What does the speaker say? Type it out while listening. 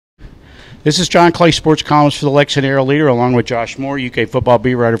This is John Clay, sports columnist for the Lexington Herald-Leader, along with Josh Moore, UK football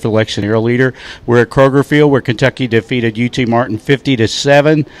beat writer for the Lexington Herald-Leader. We're at Kroger Field, where Kentucky defeated UT Martin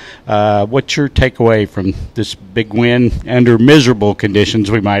 50-7. What's your takeaway from this big win under miserable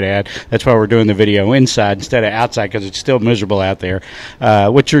conditions, we might add? That's why we're doing the video inside instead of outside, because it's still miserable out there.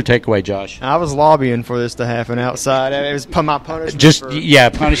 What's your takeaway, Josh? I was lobbying for this to happen outside. It was my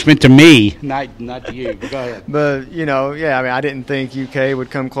punishment. Punishment to me, not to you. Go ahead. But, I didn't think UK would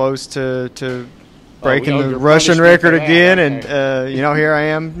come close to breaking the Russian record again, and here I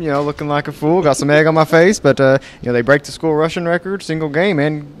am, looking like a fool, got some egg on my face, but they break the school Russian record, single game,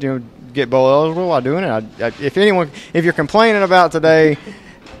 and get bowl eligible while doing it. If you're complaining about today,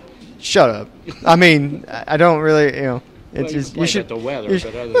 shut up. I mean, I don't really, it's just you should. The weather, but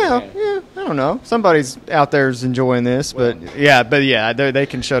other than that. I don't know. Somebody's out there's enjoying this, but they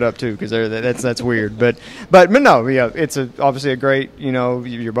can shut up too, because that's weird. But no, it's obviously a great.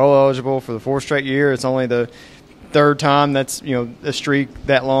 You're bowl eligible for the 4th straight year. It's only the 3rd time that's a streak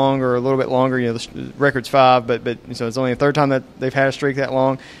that long, or a little bit longer. The record's 5, but so it's only the 3rd time that they've had a streak that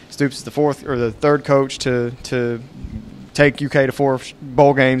long. Stoops is the 4th or the 3rd coach to take UK to 4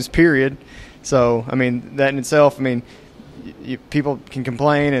 bowl games. Period. So that in itself, people can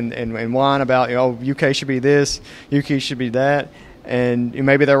complain and whine about, UK should be this, UK should be that, and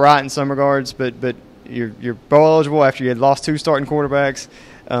maybe they're right in some regards, but you're bowl eligible after you had lost 2 starting quarterbacks,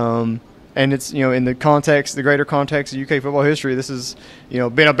 and it's in the greater context of UK football history, this has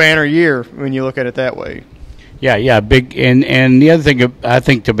been a banner year when you look at it that way. Yeah, big, and the other thing I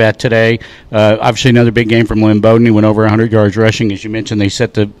think about today, obviously another big game from Lynn Bowden. He went over 100 yards rushing, as you mentioned. They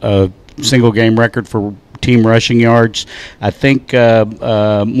set the single game record for team rushing yards. I think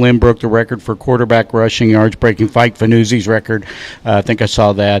Lynn broke the record for quarterback rushing yards, breaking Fike Vanuzzi's record. I think I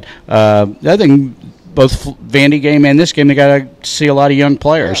saw that. The other thing, both Vandy game and this game, they got to see a lot of young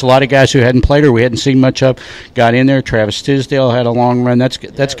players. Yeah. A lot of guys who hadn't played or we hadn't seen much of got in there. Travis Tisdale had a long run. That's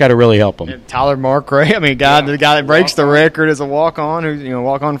got to really help them. And Tyler Markray, the guy that breaks the record as a walk-on,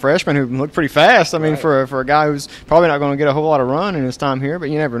 walk-on freshman who looked pretty fast. For a guy who's probably not going to get a whole lot of run in his time here, but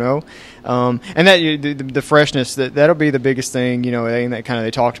you never know. And that the freshness, that'll be the biggest thing. And that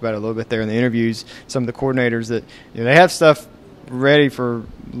they talked about it a little bit there in the interviews. Some of the coordinators that they have stuff ready for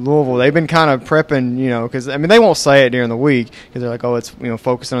Louisville. They've been kind of prepping, because they won't say it during the week because they're like, oh, it's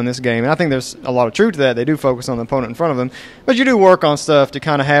focusing on this game. And I think there's a lot of truth to that. They do focus on the opponent in front of them, but you do work on stuff to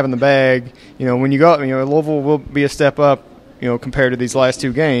kind of have in the bag. When you go, Louisville will be a step up, compared to these last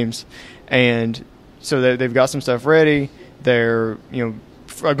 2 games, and so they've got some stuff ready. They're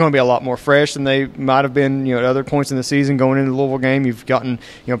are going to be a lot more fresh than they might have been, at other points in the season going into the Louisville game. You've gotten,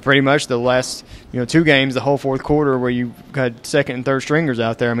 pretty much the last, 2 games, the whole 4th quarter where you had 2nd and 3rd stringers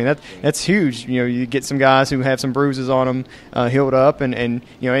out there. That's huge. You get some guys who have some bruises on them, healed up, and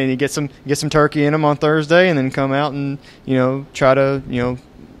you get some turkey in them on Thursday, and then come out and try to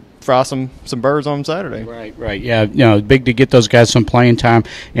fry some birds on Saturday. Right. Yeah, big to get those guys some playing time,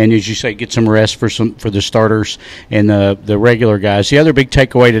 and as you say, get some rest for the starters and the regular guys. The other big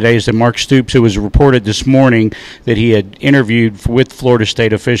takeaway today is that Mark Stoops, who was reported this morning that he had interviewed with Florida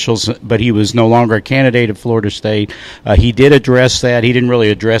State officials, but he was no longer a candidate at Florida State. He did address that. He didn't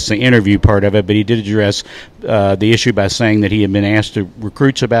really address the interview part of it, but he did address the issue by saying that he had been asked to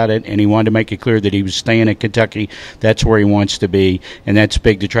recruits about it, and he wanted to make it clear that he was staying at Kentucky. That's where he wants to be, and that's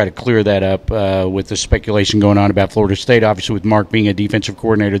big to try to clear that up with the speculation going on about Florida State, obviously with Mark being a defensive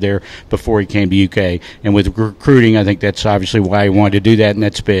coordinator there before he came to UK. And with recruiting, I think that's obviously why he wanted to do that, and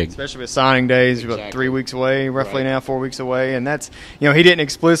that's big. Especially with signing days, about 3 weeks away, roughly now, 4 weeks away. And that's, he didn't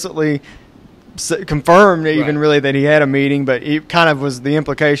explicitly confirm even really that he had a meeting, but he kind of was, the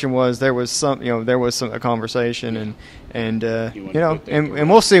implication was there was a conversation, and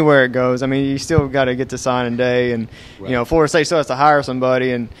we'll see where it goes. You still got to get to signing day, and Florida State still has to hire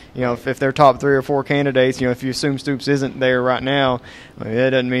somebody, and if they're top 3 or 4 candidates, if you assume Stoops isn't there right now,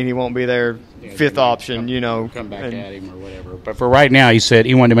 that doesn't mean he won't be there. 5th option, come back at him or whatever. But for right now, he said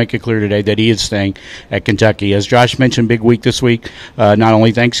he wanted to make it clear today that he is staying at Kentucky. As Josh mentioned, big week this week. Not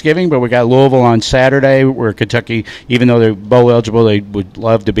only Thanksgiving, but we got Louisville on Saturday, where Kentucky, even though they're bowl eligible, they would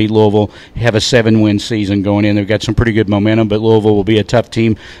love to beat Louisville. Have a 7-win season going in. They've got some pretty good momentum, but Louisville will be a tough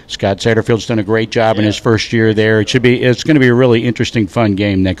team. Scott Satterfield's done a great job in his first year there. It's going to be a really interesting, fun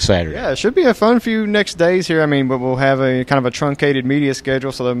game next Saturday. Yeah, it should be a fun few next days here. But we'll have a kind of a truncated media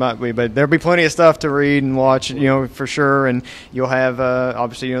schedule, so there'll be plenty of stuff to read and watch, for sure. And you'll have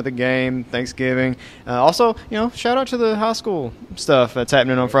obviously the game, Thanksgiving. Also, shout out to the high school stuff that's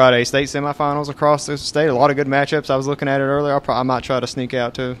happening on Friday. State semifinals across the state. A lot of good matchups. I was looking at it earlier. I might try to sneak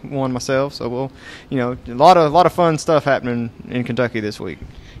out to one myself. So we'll, a lot of fun stuff happening in Kentucky this week.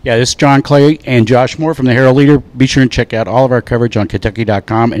 Yeah, this is John Clay and Josh Moore from the Herald-Leader. Be sure and check out all of our coverage on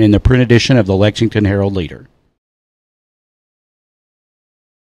Kentucky.com and in the print edition of the Lexington Herald-Leader.